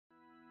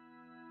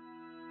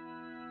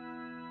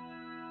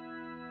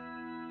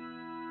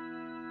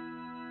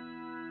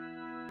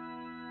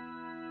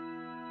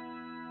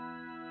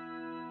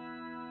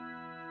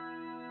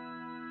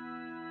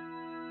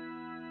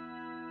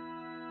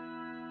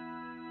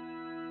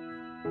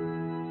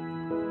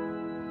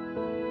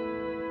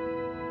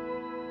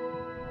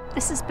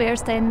This is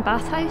Bearsden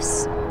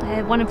Bathhouse,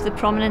 one of the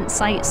prominent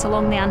sites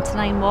along the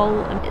Antonine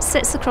Wall. It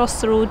sits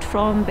across the road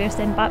from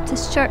Bearsden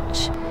Baptist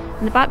Church,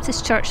 and the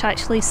Baptist Church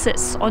actually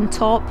sits on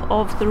top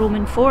of the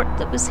Roman fort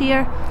that was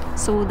here,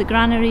 so the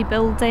granary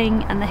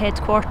building and the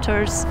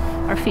headquarters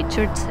are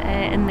featured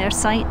in their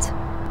site.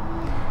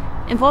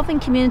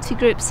 Involving community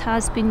groups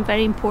has been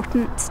very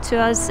important to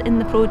us in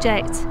the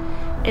project.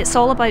 It's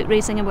all about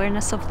raising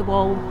awareness of the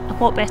wall, and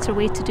what better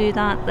way to do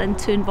that than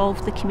to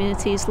involve the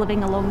communities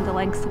living along the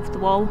length of the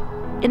wall.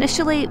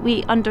 Initially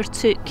we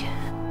undertook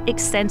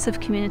extensive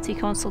community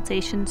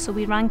consultation, so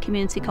we ran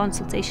community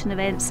consultation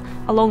events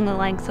along the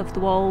length of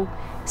the wall,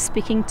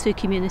 speaking to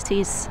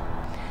communities.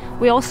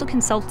 We also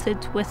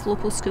consulted with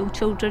local school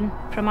children,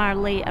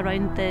 primarily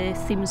around the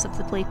themes of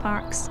the play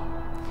parks.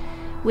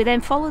 We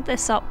then followed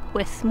this up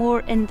with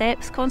more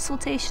in-depth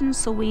consultations,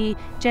 so we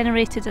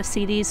generated a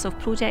series of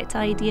project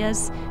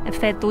ideas and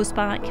fed those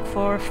back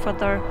for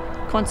further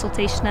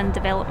consultation and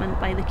development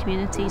by the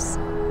communities.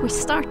 We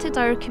started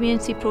our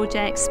community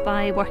projects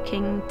by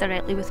working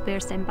directly with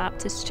Bearsden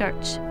Baptist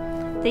Church.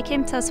 They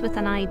came to us with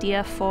an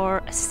idea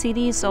for a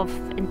series of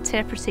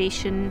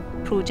interpretation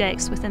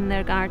projects within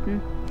their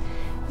garden.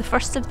 The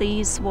first of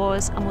these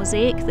was a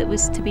mosaic that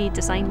was to be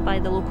designed by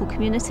the local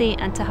community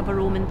and to have a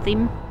Roman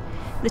theme.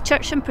 The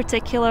church in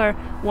particular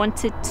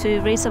wanted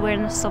to raise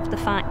awareness of the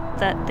fact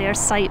that their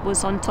site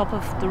was on top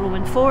of the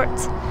Roman fort,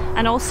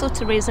 and also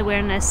to raise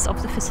awareness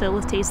of the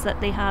facilities that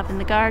they have in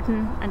the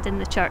garden and in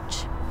the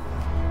church.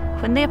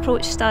 When they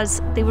approached us,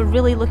 they were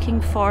really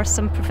looking for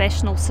some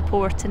professional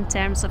support in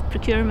terms of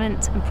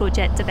procurement and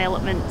project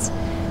development,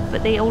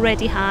 but they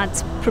already had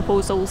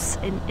proposals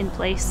in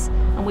place,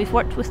 and we've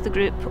worked with the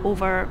group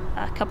over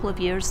a couple of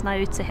years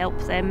now to help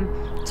them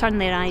turn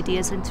their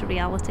ideas into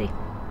reality.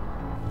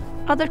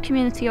 Other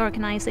community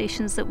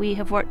organisations that we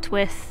have worked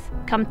with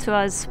come to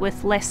us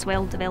with less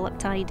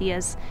well-developed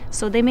ideas,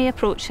 so they may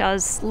approach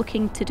us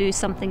looking to do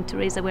something to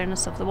raise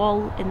awareness of the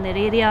wall in their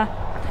area,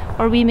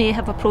 or we may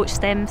have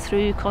approached them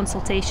through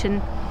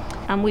consultation,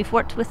 and we've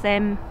worked with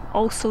them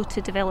also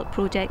to develop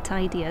project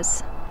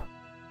ideas.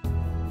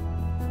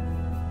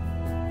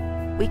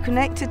 We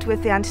connected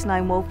with the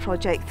Antonine Wall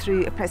project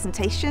through a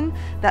presentation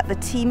that the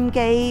team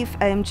gave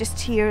just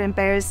here in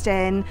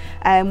Bearsden,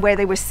 where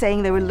they were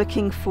saying they were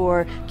looking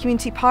for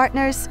community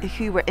partners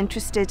who were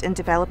interested in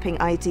developing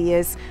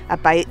ideas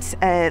about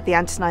the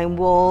Antonine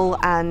Wall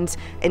and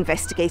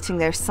investigating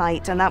their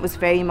site, and that was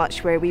very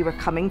much where we were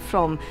coming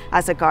from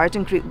as a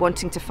garden group,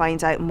 wanting to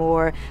find out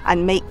more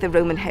and make the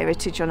Roman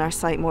heritage on our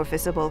site more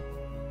visible.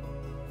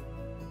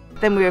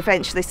 Then we were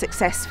eventually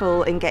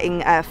successful in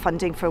getting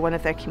funding for one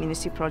of their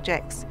community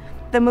projects.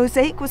 The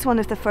mosaic was one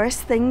of the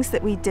first things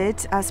that we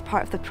did as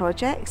part of the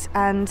project,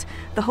 and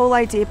the whole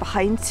idea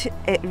behind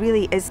it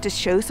really is to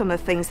show some of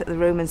the things that the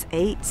Romans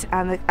ate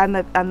and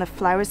the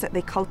flowers that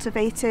they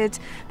cultivated,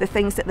 the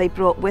things that they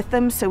brought with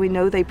them. So we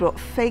know they brought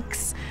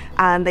figs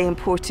and they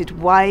imported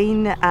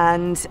wine,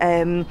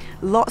 and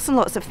lots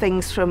of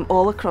things from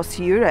all across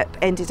Europe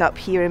ended up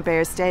here in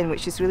Bearsden,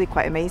 which is really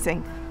quite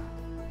amazing.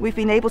 We've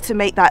been able to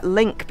make that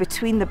link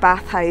between the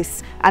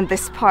bathhouse and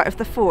this part of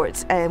the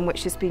fort,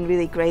 which has been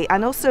really great.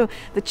 And also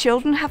the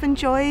children have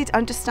enjoyed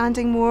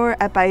understanding more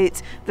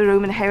about the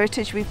Roman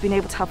heritage. We've been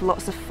able to have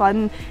lots of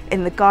fun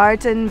in the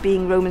garden,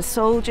 being Roman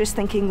soldiers,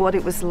 thinking what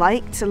it was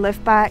like to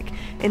live back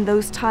in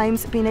those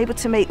times, being able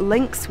to make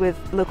links with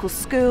local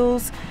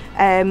schools.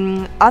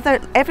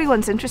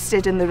 Everyone's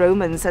interested in the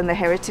Romans and the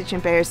heritage in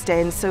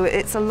Bearsden, so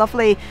it's a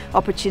lovely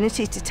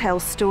opportunity to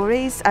tell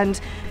stories, and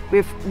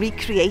we're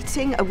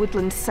recreating a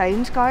woodland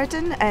sound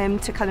garden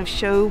to kind of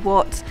show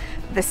what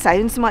the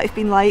sounds might have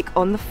been like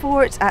on the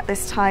fort at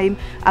this time,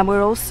 and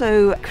we're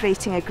also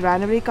creating a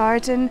granary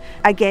garden,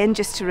 again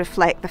just to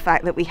reflect the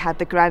fact that we had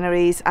the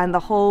granaries and the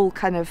whole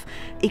kind of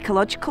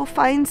ecological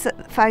finds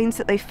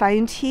that they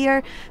found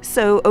here.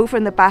 So over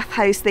in the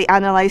bathhouse they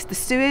analysed the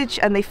sewage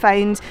and they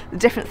found the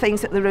different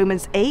things that the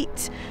Romans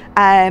ate,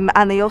 and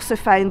they also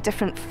found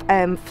different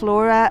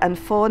flora and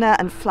fauna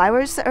and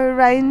flowers that are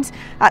around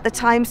at the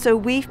time. So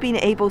we've been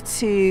able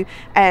to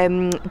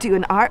do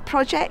an art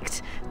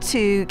project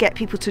to get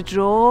people to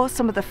draw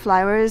some of the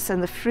flowers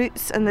and the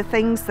fruits and the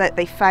things that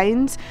they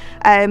found.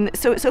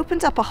 So it's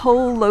opened up a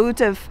whole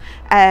load of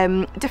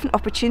different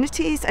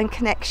opportunities and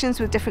connections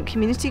with different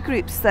community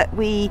groups that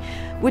we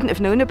wouldn't have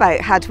known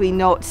about had we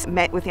not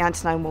met with the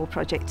Antonine Wall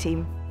project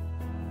team.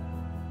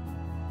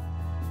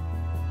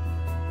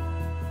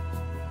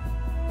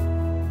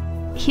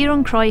 Here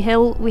on Croy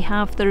Hill we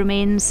have the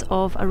remains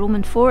of a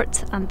Roman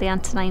fort and the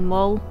Antonine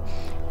Wall,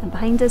 and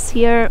behind us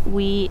here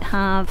we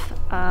have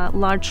a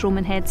large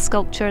Roman head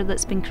sculpture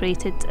that's been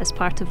created as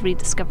part of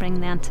rediscovering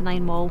the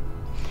Antonine Wall.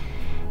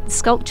 The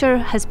sculpture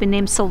has been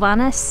named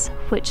Silvanus,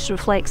 which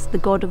reflects the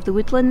god of the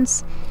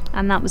woodlands,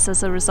 and that was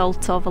as a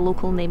result of a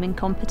local naming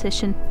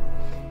competition.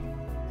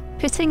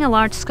 Putting a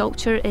large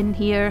sculpture in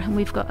here, and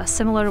we've got a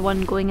similar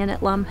one going in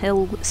at Lamb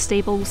Hill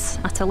Stables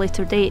at a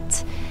later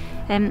date,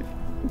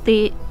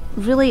 the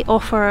really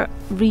offer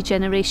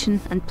regeneration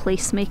and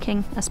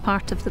placemaking as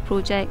part of the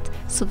project.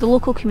 So the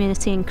local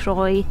community in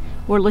Croy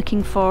were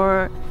looking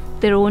for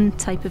their own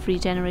type of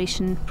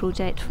regeneration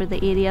project for the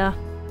area.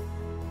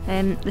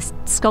 The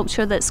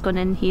sculpture that's gone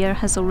in here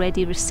has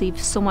already received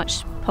so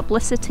much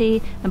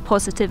publicity and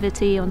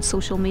positivity on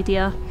social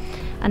media,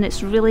 and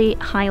it's really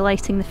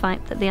highlighting the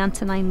fact that the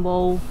Antonine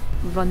Wall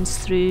runs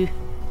through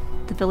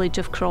the village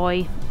of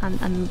Croy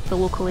and the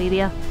local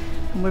area.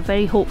 And we're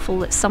very hopeful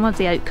that some of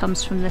the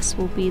outcomes from this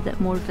will be that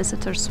more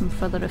visitors from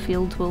further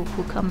afield will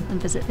come and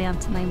visit the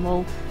Antonine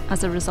Wall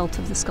as a result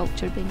of the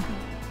sculpture being here.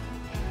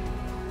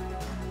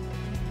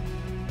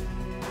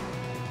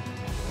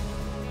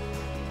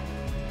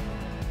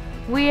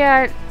 We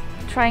are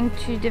trying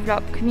to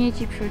develop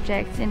community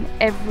projects in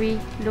every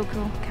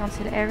local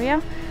council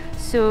area.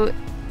 So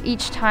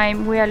each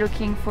time we are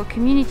looking for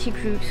community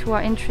groups who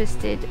are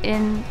interested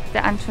in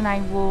the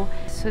Antonine Wall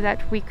so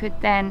that we could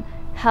then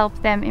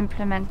help them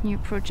implement new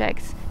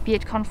projects, be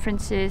it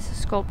conferences,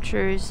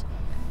 sculptures,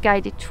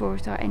 guided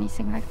tours or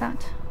anything like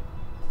that.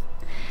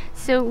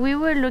 So we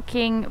were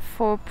looking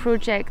for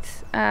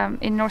projects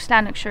in North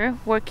Lanarkshire,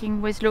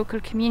 working with local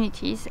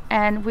communities,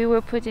 and we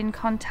were put in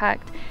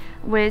contact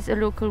with a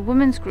local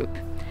women's group.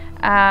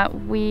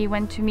 We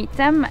went to meet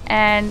them,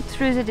 and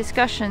through the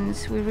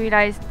discussions we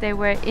realized they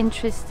were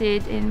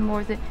interested in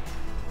more the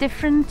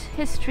different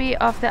history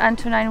of the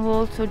Antonine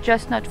Wall, so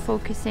just not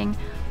focusing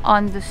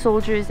on the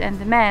soldiers and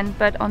the men,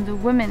 but on the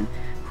women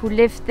who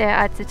lived there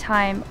at the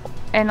time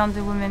and on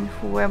the women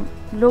who were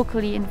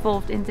locally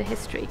involved in the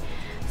history.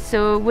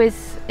 So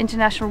with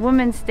International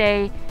Women's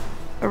Day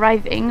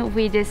arriving,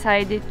 we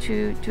decided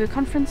to do a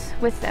conference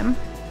with them.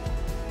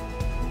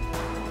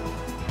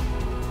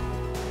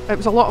 It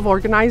was a lot of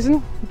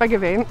organising, big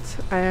event,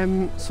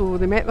 so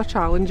they met their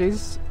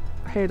challenges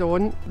head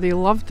on. They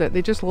loved it,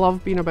 they just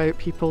love being about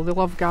people, they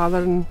love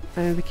gathering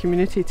the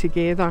community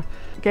together,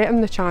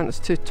 getting the chance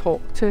to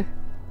talk to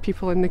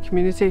people in the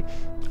community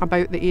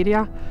about the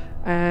area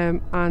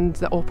and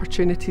the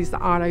opportunities that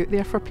are out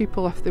there for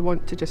people if they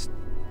want to just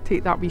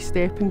take that wee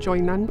step and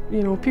join in.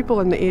 You know, people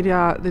in the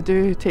area, they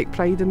do take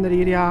pride in their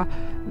area,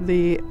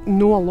 they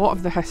know a lot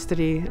of the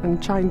history,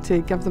 and trying to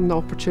give them the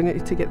opportunity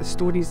to get the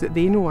stories that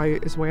they know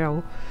out as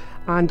well,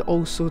 and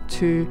also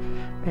to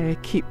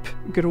keep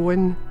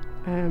growing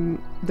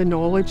the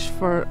knowledge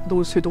for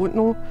those who don't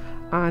know,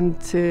 and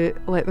to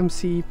let them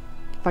see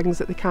things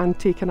that they can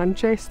take an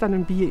interest in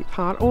and be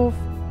part of.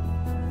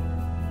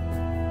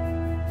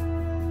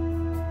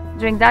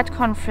 During that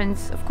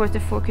conference, of course, the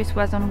focus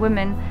was on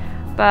women,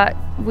 but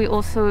we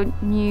also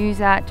knew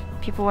that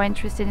people were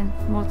interested in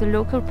more the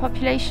local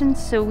population,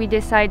 so we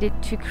decided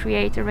to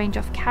create a range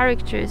of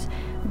characters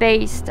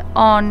based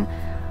on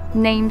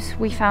names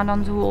we found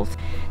on the walls.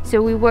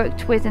 So we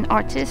worked with an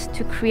artist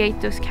to create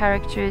those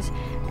characters,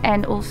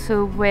 and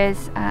also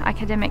with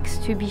academics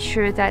to be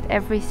sure that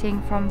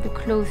everything from the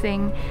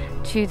clothing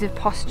to the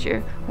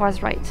posture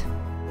was right.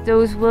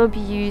 Those will be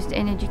used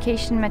in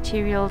education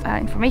materials,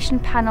 information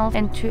panels,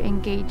 and to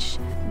engage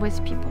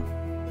with people.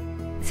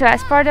 So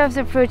as part of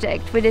the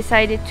project, we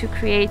decided to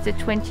create the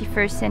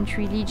 21st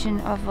Century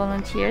Legion of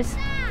Volunteers.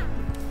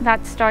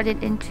 That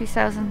started in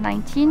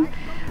 2019,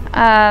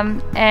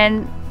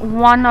 and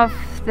one of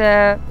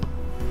the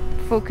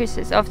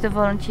focuses of the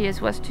volunteers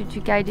was to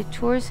do guided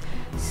tours,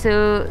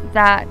 so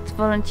that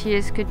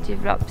volunteers could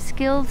develop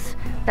skills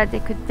that they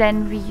could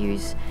then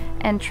reuse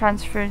and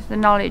transfer the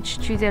knowledge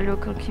to their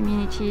local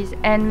communities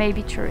and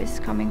maybe tourists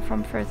coming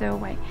from further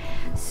away.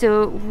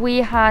 So we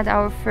had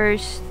our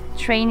first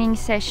training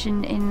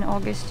session in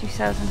August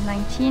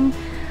 2019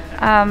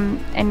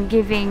 and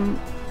giving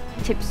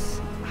tips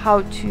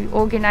how to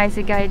organize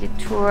a guided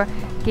tour,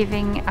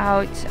 giving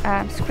out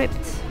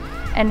scripts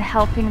and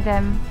helping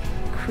them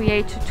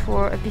create a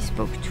tour, a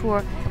bespoke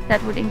tour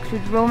that would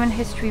include Roman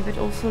history but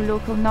also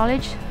local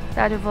knowledge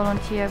that a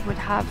volunteer would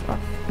have of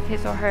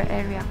his or her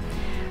area.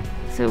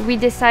 So we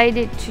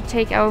decided to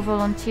take our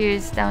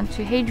volunteers down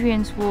to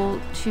Hadrian's Wall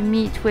to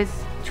meet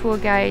with tour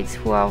guides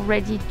who are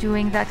already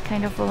doing that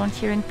kind of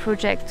volunteering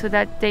project, so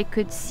that they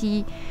could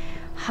see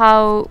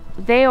how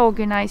they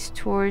organize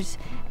tours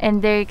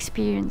and their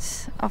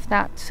experience of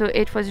that. So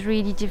it was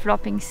really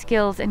developing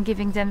skills and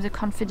giving them the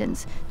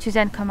confidence to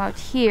then come out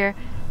here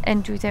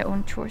and do their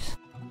own tours.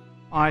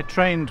 I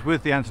trained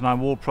with the Antonine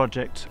Wall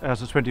project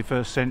as a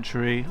 21st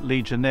century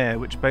legionnaire,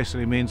 which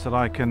basically means that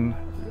I can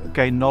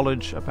gain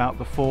knowledge about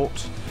the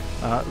fort,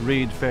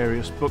 read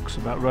various books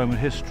about Roman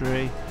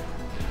history.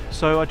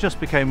 So I just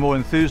became more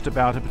enthused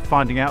about it,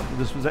 finding out that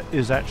this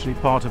is actually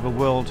part of a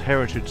World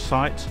Heritage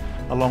Site,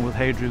 along with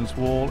Hadrian's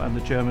Wall and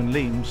the German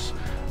Limes.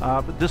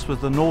 But this was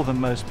the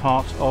northernmost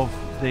part of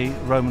the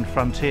Roman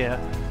frontier.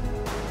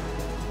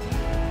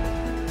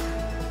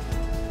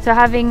 So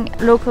having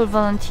local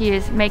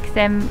volunteers make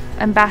them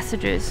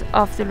ambassadors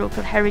of the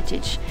local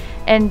heritage,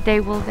 and they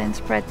will then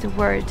spread the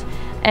word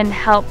and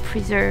help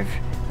preserve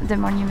the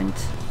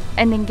monument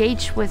and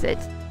engage with it.